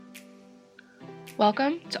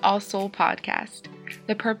Welcome to All Soul Podcast.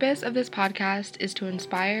 The purpose of this podcast is to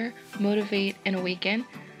inspire, motivate, and awaken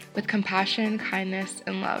with compassion, kindness,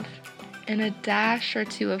 and love, and a dash or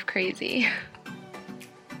two of crazy.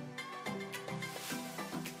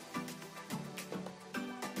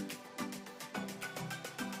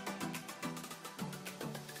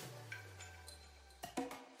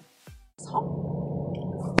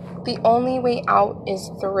 The only way out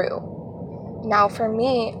is through. Now for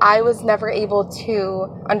me, I was never able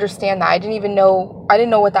to understand that. I didn't know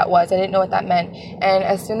what that was. I didn't know what that meant. And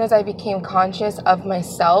as soon as I became conscious of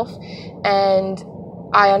myself and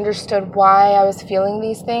I understood why I was feeling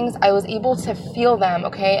these things, I was able to feel them,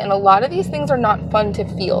 okay? And a lot of these things are not fun to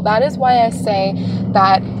feel. That is why I say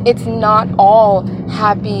that it's not all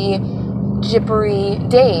happy, gibbery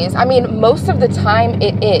days. I mean, most of the time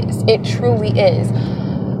it is. It truly is.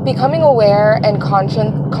 Becoming aware and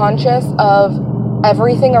conscious of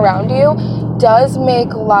everything around you does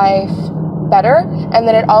make life better, and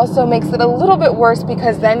then it also makes it a little bit worse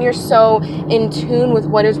because then you're so in tune with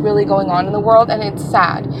what is really going on in the world, and it's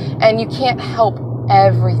sad, and you can't help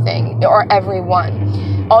everything or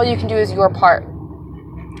everyone. All you can do is your part.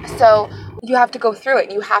 So you have to go through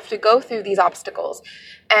it. You have to go through these obstacles,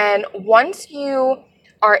 and once you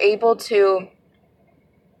are able to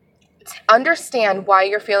understand why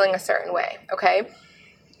you're feeling a certain way, okay?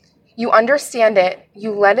 You understand it,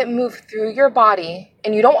 you let it move through your body,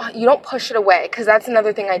 and you don't push it away, because that's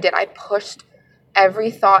another thing I did. I pushed every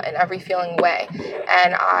thought and every feeling away,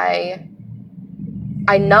 and I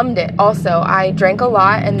numbed it also. I drank a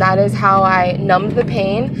lot, and that is how I numbed the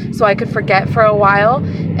pain so I could forget for a while.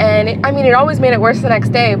 And it always made it worse the next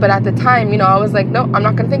day, but at the time, I was like, no, I'm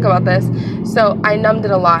not going to think about this. So I numbed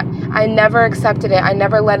it a lot. I never accepted it. I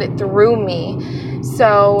never let it through me.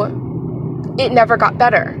 So it never got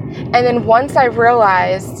better. And then once I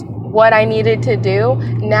realized what I needed to do,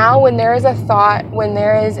 now when there is a thought, when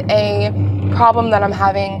there is a problem that I'm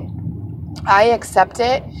having, I accept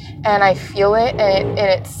it and I feel it, and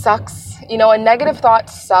it sucks. A negative thought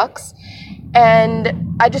sucks,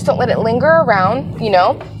 and I just don't let it linger around,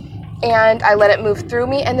 and I let it move through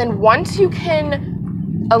me. And then once you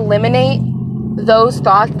can eliminate those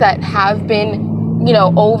thoughts that have been,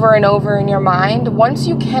 over and over in your mind, once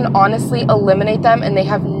you can honestly eliminate them and they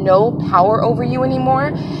have no power over you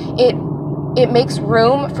anymore, it makes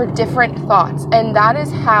room for different thoughts. And that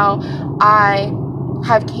is how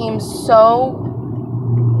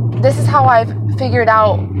this is how I've figured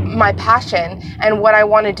out my passion and what I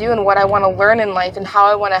want to do and what I want to learn in life and how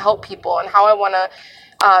I want to help people and how I want to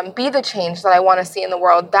be the change that I want to see in the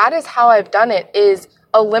world. That is how I've done it, is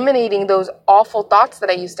eliminating those awful thoughts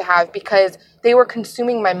that I used to have, because they were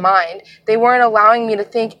consuming my mind. They weren't allowing me to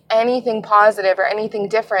think anything positive or anything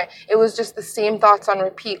different. It was just the same thoughts on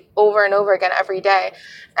repeat over and over again every day.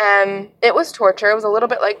 And it was torture. It was a little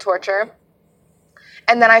bit like torture.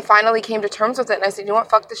 And then I finally came to terms with it, and I said, you know what,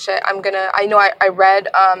 fuck this shit. I read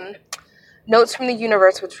Notes from the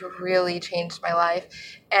Universe, which really changed my life.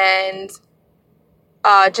 And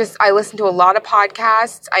I listen to a lot of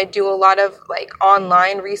podcasts. I do a lot of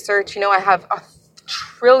online research. I have a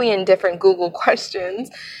trillion different Google questions,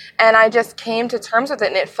 and I just came to terms with it,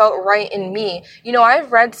 and it felt right in me.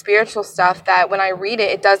 I've read spiritual stuff that when I read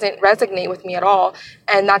it, it doesn't resonate with me at all,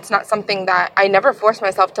 and that's not something that I never force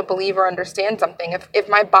myself to believe or understand something. If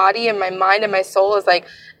my body and my mind and my soul is like,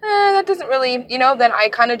 that doesn't really, then I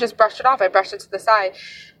kind of just brush it off. I brush it to the side.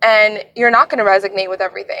 And you're not going to resonate with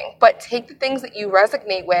everything, but take the things that you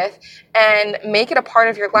resonate with and make it a part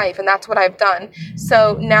of your life. And that's what I've done.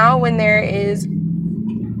 So now when there is,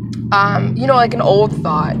 like an old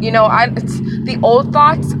thought, the old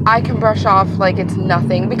thoughts I can brush off like it's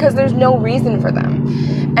nothing, because there's no reason for them.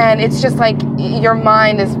 And it's just like your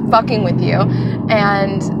mind is fucking with you.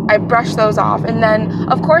 And I brush those off. And then,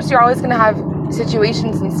 of course, you're always going to have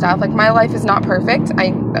situations and stuff. Like, my life is not perfect.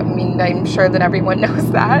 I'm sure that everyone knows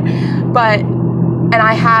that. And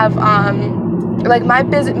I have,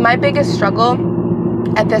 my biggest struggle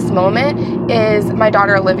at this moment is my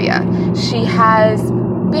daughter, Olivia. She has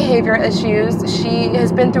behavior issues. She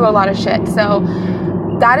has been through a lot of shit. So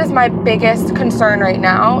that is my biggest concern right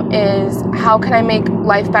now, is how can I make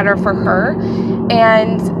life better for her?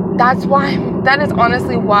 And that is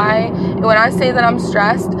honestly why, when I say that I'm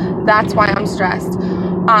stressed, that's why I'm stressed.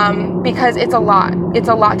 Because it's a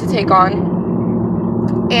lot to take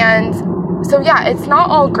on. And so yeah, it's not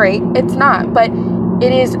all great. It's not, but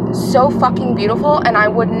it is so fucking beautiful, and I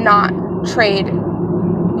would not trade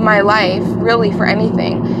my life really for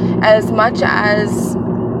anything. As much as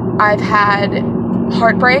I've had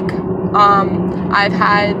heartbreak, I've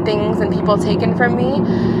had things and people taken from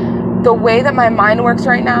me, the way that my mind works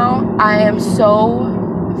right now, I am so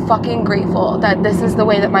fucking grateful that this is the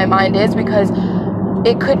way that my mind is, because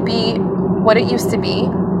it could be what it used to be,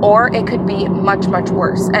 or it could be much, much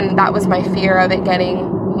worse. And that was my fear of it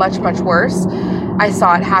getting much, much worse. I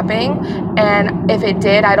saw it happening, and if it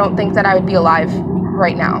did, I don't think that I would be alive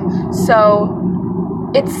right now. So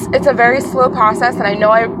it's a very slow process, and I know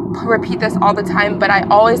I repeat this all the time, but I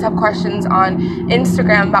always have questions on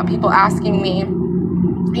Instagram about people asking me,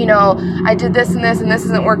 you know, I did this and this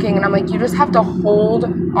isn't working. And I'm like, you just have to hold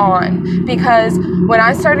on. Because when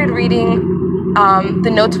I started reading the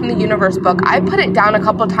Notes from the Universe book, I put it down a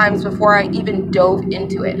couple times before I even dove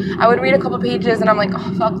into it. I would read a couple pages and I'm like,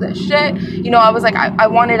 oh, fuck this shit. You know, I was like, I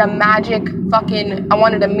wanted a I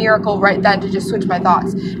wanted a miracle right then to just switch my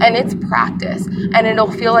thoughts. And it's practice. And it'll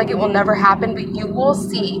feel like it will never happen, but you will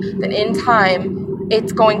see that in time,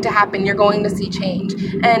 it's going to happen. You're going to see change.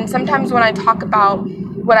 And sometimes when I talk about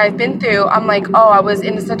what I've been through, I'm like, oh, I was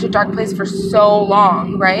in such a dark place for so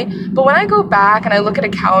long, right? But when I go back and I look at a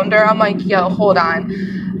calendar, I'm like, yo, hold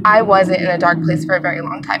on. I wasn't in a dark place for a very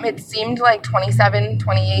long time. It seemed like 27,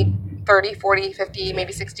 28, 30, 40, 50,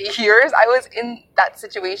 maybe 60 years I was in that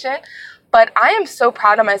situation. But I am so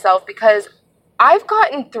proud of myself because I've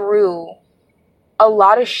gotten through a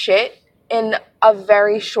lot of shit in a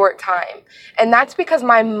very short time. And that's because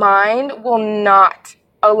my mind will not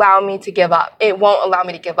allow me to give up. It won't allow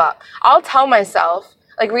me to give up. I'll tell myself,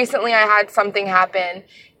 like recently I had something happen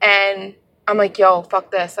and I'm like, yo,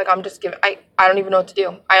 fuck this. Like I'm just I don't even know what to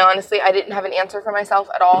do. I didn't have an answer for myself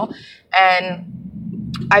at all.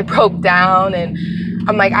 And I broke down and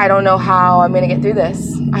I'm like, I don't know how I'm going to get through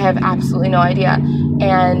this. I have absolutely no idea.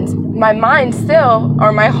 And my mind still,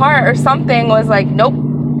 or my heart or something was like, nope,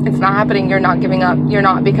 it's not happening. You're not giving up. You're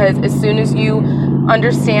not, because as soon as you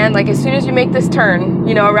understand, like as soon as you make this turn,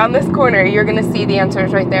 you know, around this corner, you're going to see the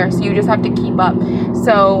answers right there. So you just have to keep up.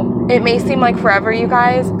 So it may seem like forever, you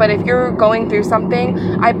guys, but if you're going through something,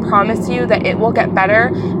 I promise you that it will get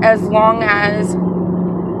better as long as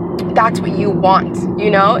that's what you want, you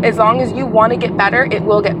know? As long as you want to get better, it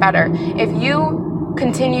will get better. If you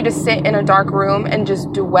continue to sit in a dark room and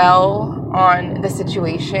just dwell on the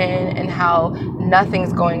situation and how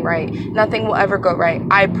nothing's going right, nothing will ever go right.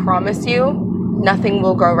 I promise you, nothing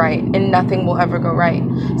will go right and nothing will ever go right.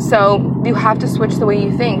 So you have to switch the way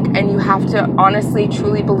you think, and you have to honestly,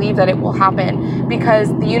 truly believe that it will happen, because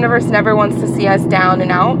the universe never wants to see us down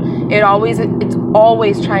and out. It's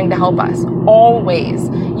always trying to help us. Always.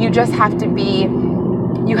 You just have to be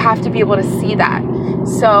able to see that.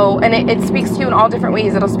 So, and it speaks to you in all different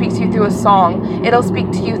ways. It'll speak to you through a song. It'll speak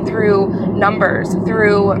to you through numbers,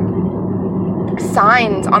 through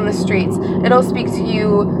signs on the streets. It'll speak to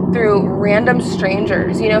you through random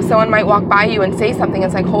strangers. You know, someone might walk by you and say something.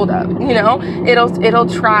 It's like, hold up, you know, it'll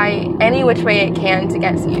try any which way it can to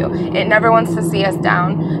get to you. It never wants to see us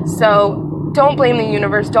down. So don't blame the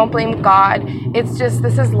universe. Don't blame God. It's just,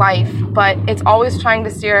 this is life, but it's always trying to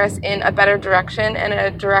steer us in a better direction, and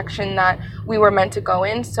a direction that we were meant to go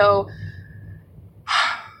in. So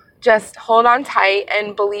just hold on tight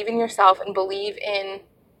and believe in yourself, and believe in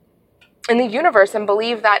the universe, and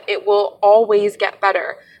believe that it will always get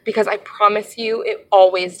better, because I promise you it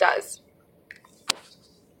always does.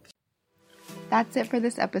 That's it for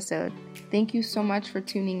this episode. Thank you so much for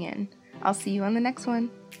tuning in. I'll see you on the next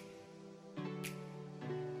one.